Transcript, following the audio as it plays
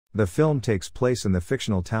The film takes place in the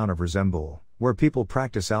fictional town of Rezembul, where people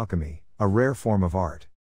practice alchemy, a rare form of art.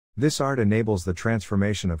 This art enables the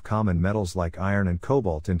transformation of common metals like iron and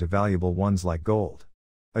cobalt into valuable ones like gold.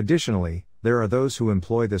 Additionally, there are those who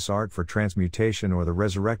employ this art for transmutation or the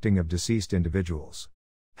resurrecting of deceased individuals.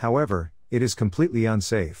 However, it is completely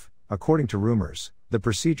unsafe. According to rumors, the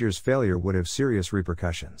procedure's failure would have serious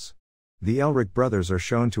repercussions. The Elric brothers are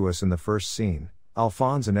shown to us in the first scene,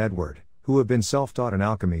 Alphonse and Edward, who have been self-taught in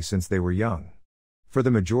alchemy since they were young. For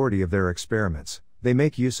the majority of their experiments, they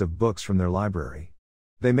make use of books from their library.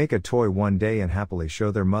 They make a toy one day and happily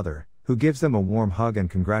show their mother, who gives them a warm hug and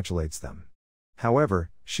congratulates them.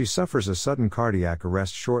 However, she suffers a sudden cardiac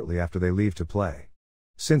arrest shortly after they leave to play.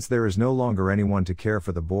 Since there is no longer anyone to care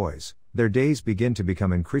for the boys, their days begin to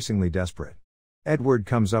become increasingly desperate. Edward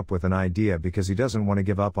comes up with an idea because he doesn't want to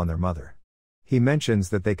give up on their mother. He mentions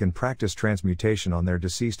that they can practice transmutation on their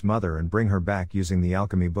deceased mother and bring her back using the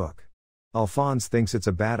alchemy book. Alphonse thinks it's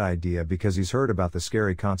a bad idea because he's heard about the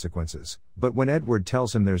scary consequences, but when Edward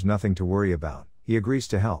tells him there's nothing to worry about, he agrees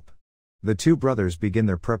to help. The two brothers begin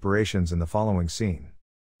their preparations in the following scene.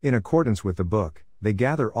 In accordance with the book, they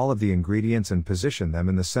gather all of the ingredients and position them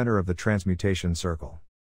in the center of the transmutation circle.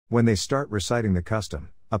 When they start reciting the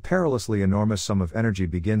custom, a perilously enormous sum of energy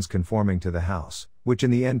begins conforming to the house, which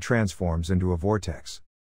in the end transforms into a vortex.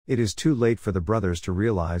 It is too late for the brothers to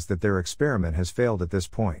realize that their experiment has failed at this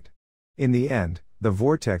point. In the end, the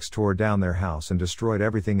vortex tore down their house and destroyed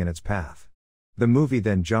everything in its path. The movie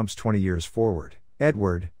then jumps 20 years forward.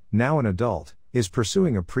 Edward, now an adult, is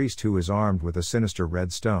pursuing a priest who is armed with a sinister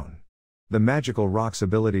red stone. The magical rock's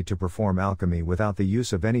ability to perform alchemy without the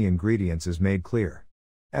use of any ingredients is made clear.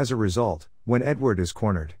 As a result, when Edward is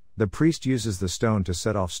cornered, the priest uses the stone to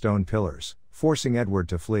set off stone pillars, forcing Edward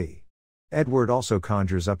to flee. Edward also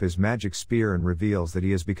conjures up his magic spear and reveals that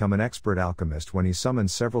he has become an expert alchemist when he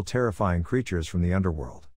summons several terrifying creatures from the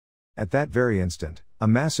underworld. At that very instant, a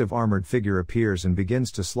massive armored figure appears and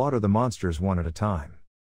begins to slaughter the monsters one at a time.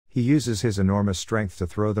 He uses his enormous strength to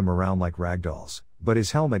throw them around like ragdolls, but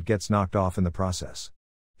his helmet gets knocked off in the process.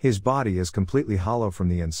 His body is completely hollow from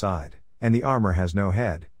the inside, and the armor has no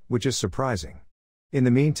head, which is surprising. In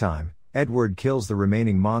the meantime, Edward kills the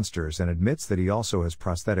remaining monsters and admits that he also has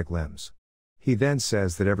prosthetic limbs. He then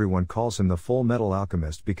says that everyone calls him the Full Metal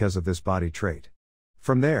Alchemist because of this body trait.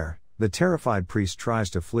 From there, the terrified priest tries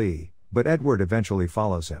to flee, but Edward eventually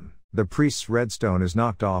follows him. The priest's redstone is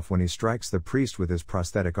knocked off when he strikes the priest with his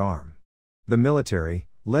prosthetic arm. The military,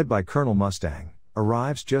 led by Colonel Mustang,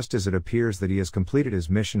 arrives just as it appears that he has completed his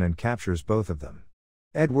mission and captures both of them.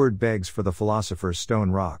 Edward begs for the philosopher's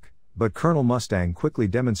stone rock, but Colonel Mustang quickly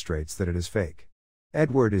demonstrates that it is fake.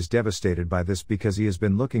 Edward is devastated by this because he has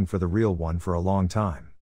been looking for the real one for a long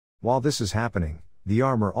time. While this is happening, the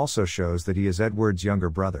armor also shows that he is Edward's younger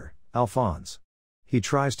brother, Alphonse. He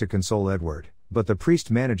tries to console Edward, but the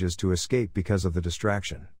priest manages to escape because of the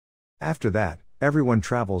distraction. After that, everyone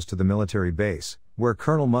travels to the military base, where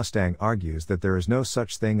Colonel Mustang argues that there is no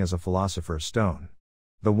such thing as a philosopher's stone.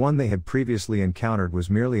 The one they had previously encountered was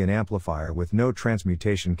merely an amplifier with no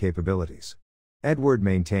transmutation capabilities. Edward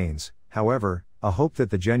maintains, however, a hope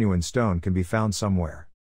that the genuine stone can be found somewhere.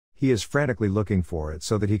 He is frantically looking for it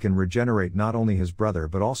so that he can regenerate not only his brother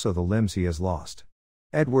but also the limbs he has lost.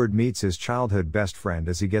 Edward meets his childhood best friend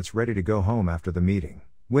as he gets ready to go home after the meeting,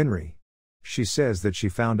 Winry. She says that she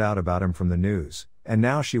found out about him from the news, and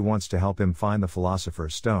now she wants to help him find the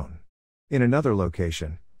philosopher's stone. In another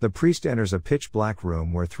location, the priest enters a pitch-black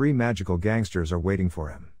room where three magical gangsters are waiting for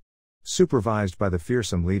him. Supervised by the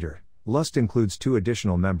fearsome leader, Lust includes two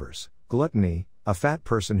additional members: Gluttony, a fat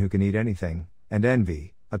person who can eat anything, and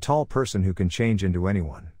Envy, a tall person who can change into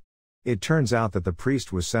anyone. It turns out that the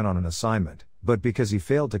priest was sent on an assignment, but because he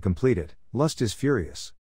failed to complete it, Lust is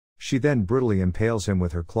furious. She then brutally impales him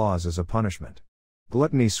with her claws as a punishment.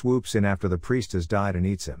 Gluttony swoops in after the priest has died and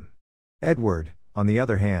eats him. Edward, on the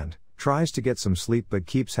other hand, tries to get some sleep but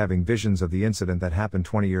keeps having visions of the incident that happened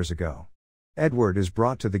 20 years ago. Edward is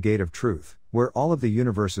brought to the Gate of Truth, where all of the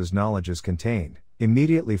universe's knowledge is contained,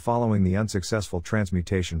 immediately following the unsuccessful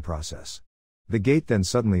transmutation process. The gate then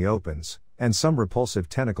suddenly opens, and some repulsive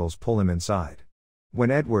tentacles pull him inside. When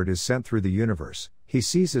Edward is sent through the universe, he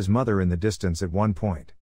sees his mother in the distance at one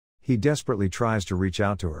point. He desperately tries to reach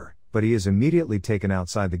out to her, but he is immediately taken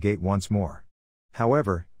outside the gate once more.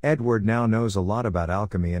 However, Edward now knows a lot about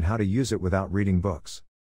alchemy and how to use it without reading books.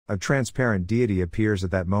 A transparent deity appears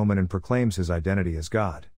at that moment and proclaims his identity as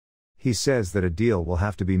God. He says that a deal will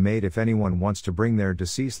have to be made if anyone wants to bring their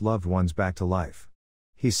deceased loved ones back to life.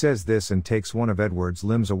 He says this and takes one of Edward's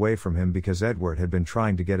limbs away from him because Edward had been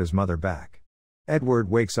trying to get his mother back. Edward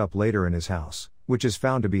wakes up later in his house, which is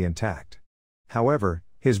found to be intact. However,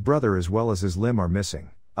 his brother as well as his limb are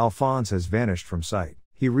missing. Alphonse has vanished from sight.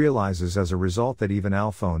 He realizes as a result that even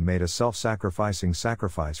Alphone made a self-sacrificing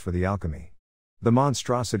sacrifice for the alchemy. The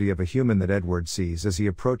monstrosity of a human that Edward sees as he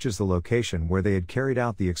approaches the location where they had carried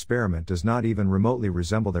out the experiment does not even remotely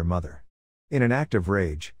resemble their mother. In an act of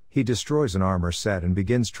rage, he destroys an armor set and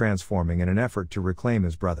begins transforming in an effort to reclaim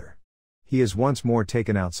his brother. He is once more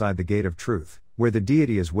taken outside the gate of truth, where the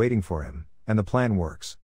deity is waiting for him, and the plan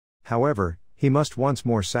works. However, he must once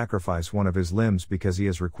more sacrifice one of his limbs because he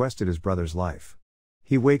has requested his brother's life.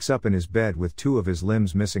 He wakes up in his bed with two of his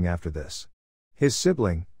limbs missing after this. His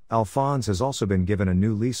sibling, Alphonse, has also been given a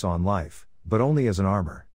new lease on life, but only as an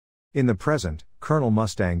armor. In the present, Colonel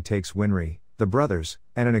Mustang takes Winry, the brothers,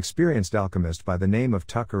 and an experienced alchemist by the name of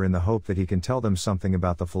Tucker in the hope that he can tell them something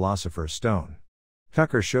about the Philosopher's Stone.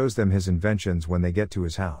 Tucker shows them his inventions when they get to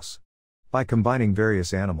his house. By combining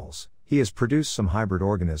various animals, he has produced some hybrid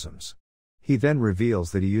organisms. He then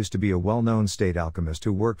reveals that he used to be a well-known state alchemist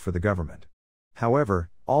who worked for the government. However,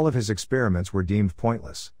 all of his experiments were deemed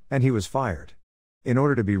pointless, and he was fired. In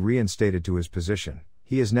order to be reinstated to his position,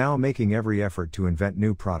 he is now making every effort to invent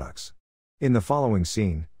new products. In the following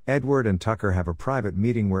scene, Edward and Tucker have a private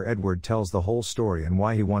meeting where Edward tells the whole story and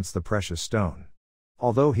why he wants the precious stone.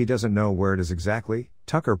 Although he doesn't know where it is exactly,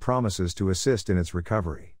 Tucker promises to assist in its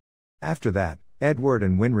recovery. After that, Edward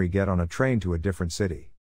and Winry get on a train to a different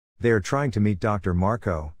city. They are trying to meet Dr.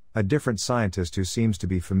 Marco, a different scientist who seems to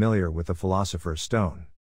be familiar with the Philosopher's Stone.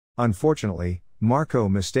 Unfortunately, Marco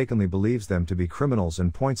mistakenly believes them to be criminals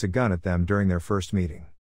and points a gun at them during their first meeting.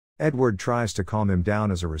 Edward tries to calm him down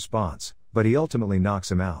as a response, but he ultimately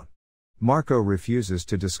knocks him out. Marco refuses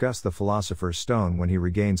to discuss the Philosopher's Stone when he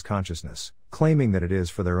regains consciousness, claiming that it is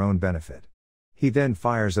for their own benefit. He then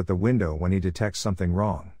fires at the window when he detects something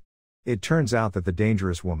wrong. It turns out that the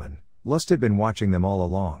dangerous woman, Lust, had been watching them all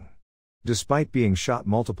along. Despite being shot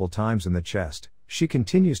multiple times in the chest, she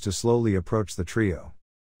continues to slowly approach the trio.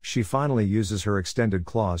 She finally uses her extended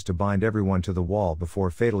claws to bind everyone to the wall before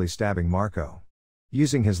fatally stabbing Marco.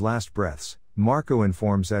 Using his last breaths, Marco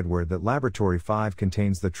informs Edward that Laboratory 5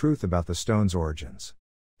 contains the truth about the stone's origins.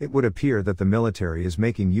 It would appear that the military is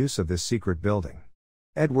making use of this secret building.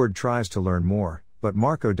 Edward tries to learn more, but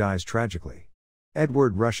Marco dies tragically.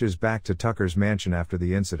 Edward rushes back to Tucker's mansion after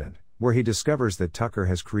the incident, where he discovers that Tucker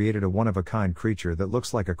has created a one-of-a-kind creature that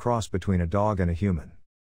looks like a cross between a dog and a human.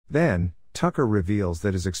 Then, Tucker reveals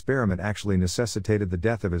that his experiment actually necessitated the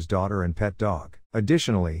death of his daughter and pet dog.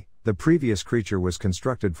 Additionally, the previous creature was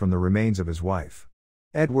constructed from the remains of his wife.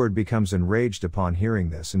 Edward becomes enraged upon hearing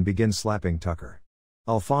this and begins slapping Tucker.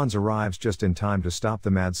 Alphonse arrives just in time to stop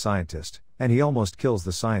the mad scientist, and he almost kills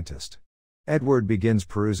the scientist. Edward begins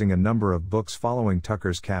perusing a number of books following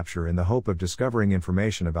Tucker's capture in the hope of discovering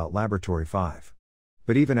information about Laboratory 5.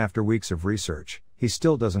 But even after weeks of research, he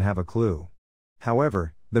still doesn't have a clue.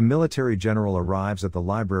 However, the military general arrives at the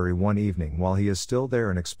library one evening while he is still there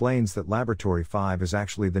and explains that Laboratory 5 is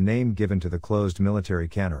actually the name given to the closed military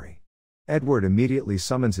cannery. Edward immediately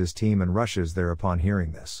summons his team and rushes there upon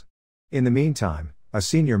hearing this. In the meantime, a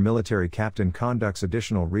senior military captain conducts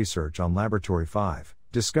additional research on Laboratory 5,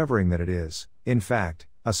 discovering that it is, in fact,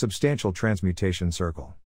 a substantial transmutation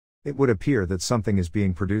circle. It would appear that something is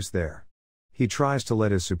being produced there. He tries to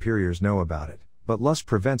let his superiors know about it, but lust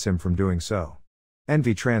prevents him from doing so.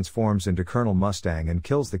 Envy transforms into Colonel Mustang and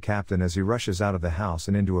kills the captain as he rushes out of the house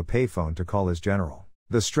and into a payphone to call his general.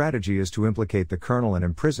 The strategy is to implicate the colonel and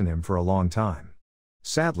imprison him for a long time.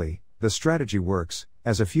 Sadly, the strategy works,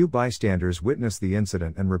 as a few bystanders witness the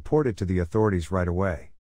incident and report it to the authorities right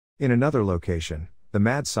away. In another location, the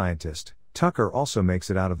mad scientist, Tucker, also makes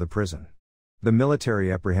it out of the prison. The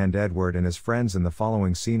military apprehend Edward and his friends in the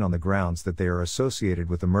following scene on the grounds that they are associated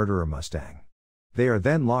with the murderer Mustang. They are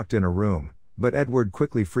then locked in a room, but Edward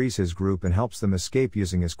quickly frees his group and helps them escape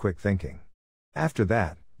using his quick thinking. After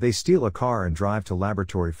that, they steal a car and drive to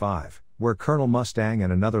Laboratory 5, where Colonel Mustang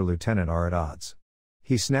and another lieutenant are at odds.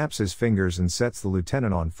 He snaps his fingers and sets the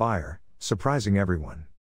lieutenant on fire, surprising everyone.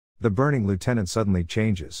 The burning lieutenant suddenly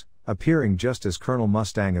changes, appearing just as Colonel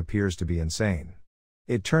Mustang appears to be insane.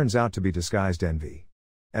 It turns out to be disguised envy.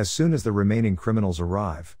 As soon as the remaining criminals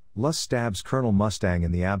arrive, Lust stabs Colonel Mustang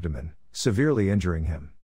in the abdomen, severely injuring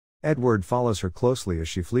him. Edward follows her closely as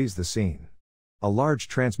she flees the scene. A large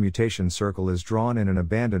transmutation circle is drawn in an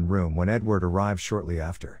abandoned room when Edward arrives shortly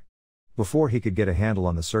after. Before he could get a handle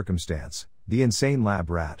on the circumstance, the insane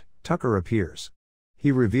lab rat, Tucker, appears.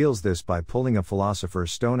 He reveals this by pulling a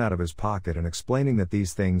philosopher's stone out of his pocket and explaining that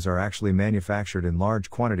these things are actually manufactured in large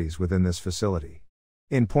quantities within this facility.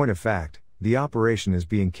 In point of fact, the operation is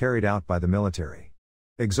being carried out by the military.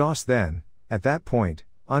 Exhausted then, At that point,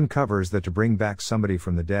 uncovers that to bring back somebody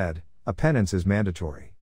from the dead, a penance is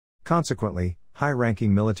mandatory. Consequently,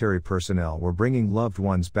 high-ranking military personnel were bringing loved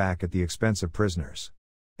ones back at the expense of prisoners.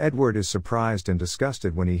 Edward is surprised and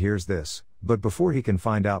disgusted when he hears this, but before he can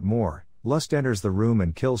find out more, Lust enters the room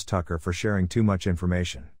and kills Tucker for sharing too much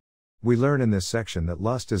information. We learn in this section that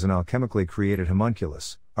Lust is an alchemically created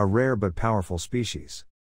homunculus, a rare but powerful species.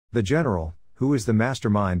 The general, who is the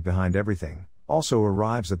mastermind behind everything, also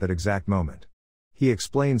arrives at that exact moment. He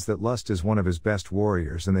explains that Lust is one of his best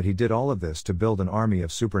warriors and that he did all of this to build an army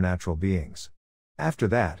of supernatural beings. After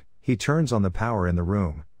that, he turns on the power in the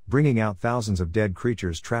room, bringing out thousands of dead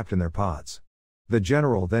creatures trapped in their pods. The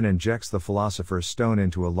general then injects the Philosopher's Stone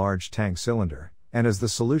into a large tank cylinder, and as the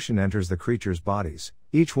solution enters the creatures' bodies,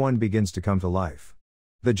 each one begins to come to life.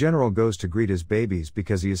 The general goes to greet his babies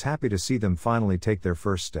because he is happy to see them finally take their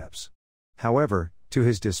first steps. However, to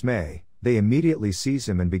his dismay, they immediately seize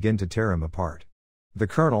him and begin to tear him apart. The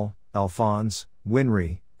colonel, Alphonse,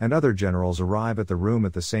 Winry, and other generals arrive at the room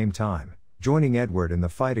at the same time, joining Edward in the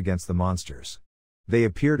fight against the monsters. They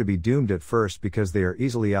appear to be doomed at first because they are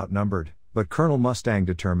easily outnumbered, but Colonel Mustang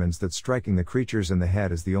determines that striking the creatures in the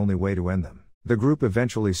head is the only way to end them. The group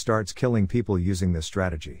eventually starts killing people using this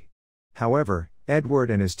strategy. However,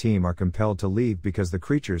 Edward and his team are compelled to leave because the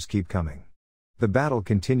creatures keep coming. The battle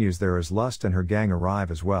continues there as Lust and her gang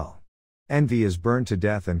arrive as well. Envy is burned to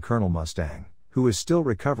death and Colonel Mustang, who is still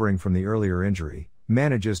recovering from the earlier injury,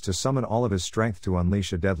 manages to summon all of his strength to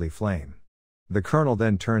unleash a deadly flame. The colonel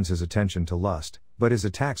then turns his attention to Lust, but his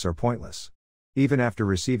attacks are pointless. Even after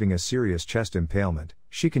receiving a serious chest impalement,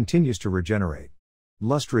 she continues to regenerate.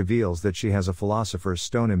 Lust reveals that she has a Philosopher's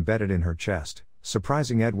Stone embedded in her chest,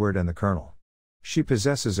 surprising Edward and the colonel. She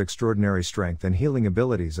possesses extraordinary strength and healing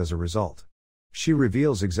abilities as a result. She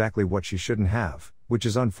reveals exactly what she shouldn't have, which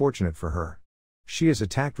is unfortunate for her. She is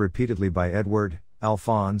attacked repeatedly by Edward,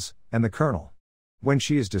 Alphonse, and the colonel. When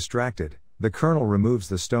she is distracted, the colonel removes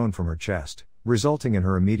the stone from her chest, resulting in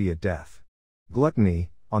her immediate death. Gluttony,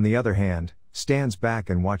 on the other hand, stands back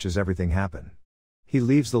and watches everything happen. He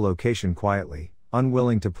leaves the location quietly,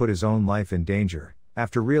 unwilling to put his own life in danger,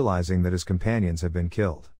 after realizing that his companions have been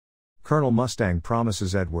killed. Colonel Mustang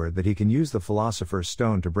promises Edward that he can use the Philosopher's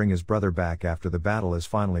Stone to bring his brother back after the battle is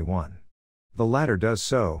finally won. The latter does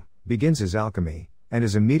so, begins his alchemy, and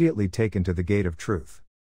is immediately taken to the Gate of Truth.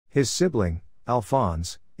 His sibling,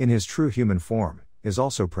 Alphonse, in his true human form, is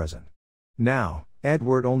also present. Now,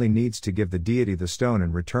 Edward only needs to give the deity the stone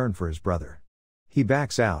in return for his brother. He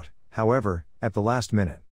backs out, however, at the last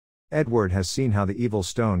minute. Edward has seen how the evil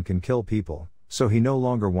stone can kill people, so he no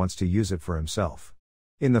longer wants to use it for himself.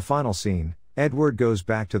 In the final scene, Edward goes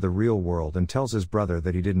back to the real world and tells his brother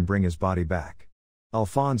that he didn't bring his body back.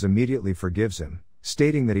 Alphonse immediately forgives him,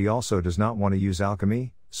 stating that he also does not want to use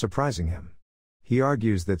alchemy, surprising him. He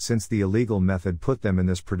argues that since the illegal method put them in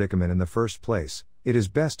this predicament in the first place, it is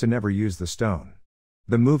best to never use the stone.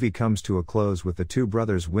 The movie comes to a close with the two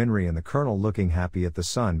brothers Winry and the colonel looking happy at the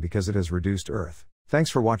sun because it has reduced Earth. Thanks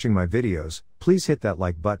for watching my videos. Please hit that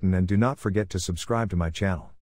like button and do not forget to subscribe to my channel.